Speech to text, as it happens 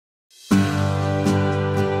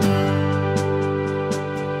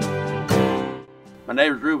My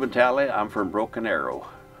name is Ruben Talley. I'm from Broken Arrow.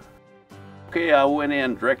 Okay, I went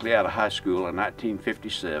in directly out of high school in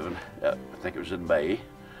 1957. I think it was in May.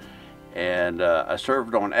 And I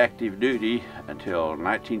served on active duty until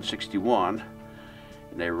 1961.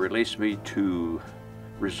 And they released me to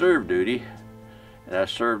reserve duty. And I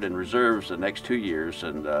served in reserves the next 2 years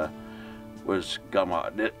and got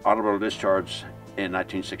my honorable discharge in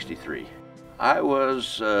 1963. I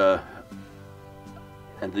was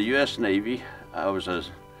in the U.S. Navy. I was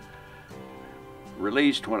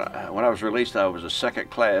released. When I was released, I was a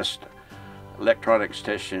second-class electronics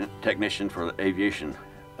technician for the aviation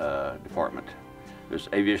department. It was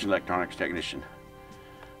aviation electronics technician,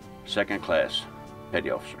 second class, petty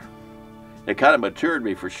officer. It kind of matured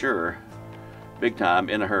me for sure, big time,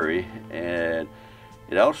 in a hurry, and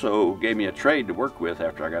it also gave me a trade to work with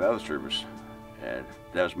after I got out of the service. And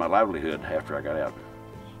that was my livelihood after I got out.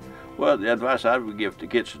 Well, the advice I would give to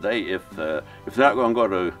kids today, if they're not going to go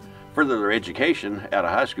to further their education out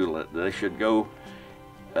of high school, they should go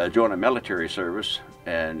join a military service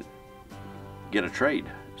and get a trade,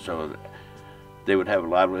 so they would have a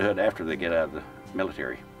livelihood after they get out of the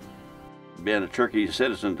military. Being a Cherokee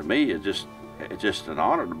citizen to me is it's just an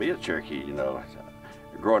honor to be a Cherokee. You know,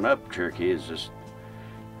 growing up, Cherokee has just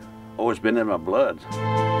always been in my blood.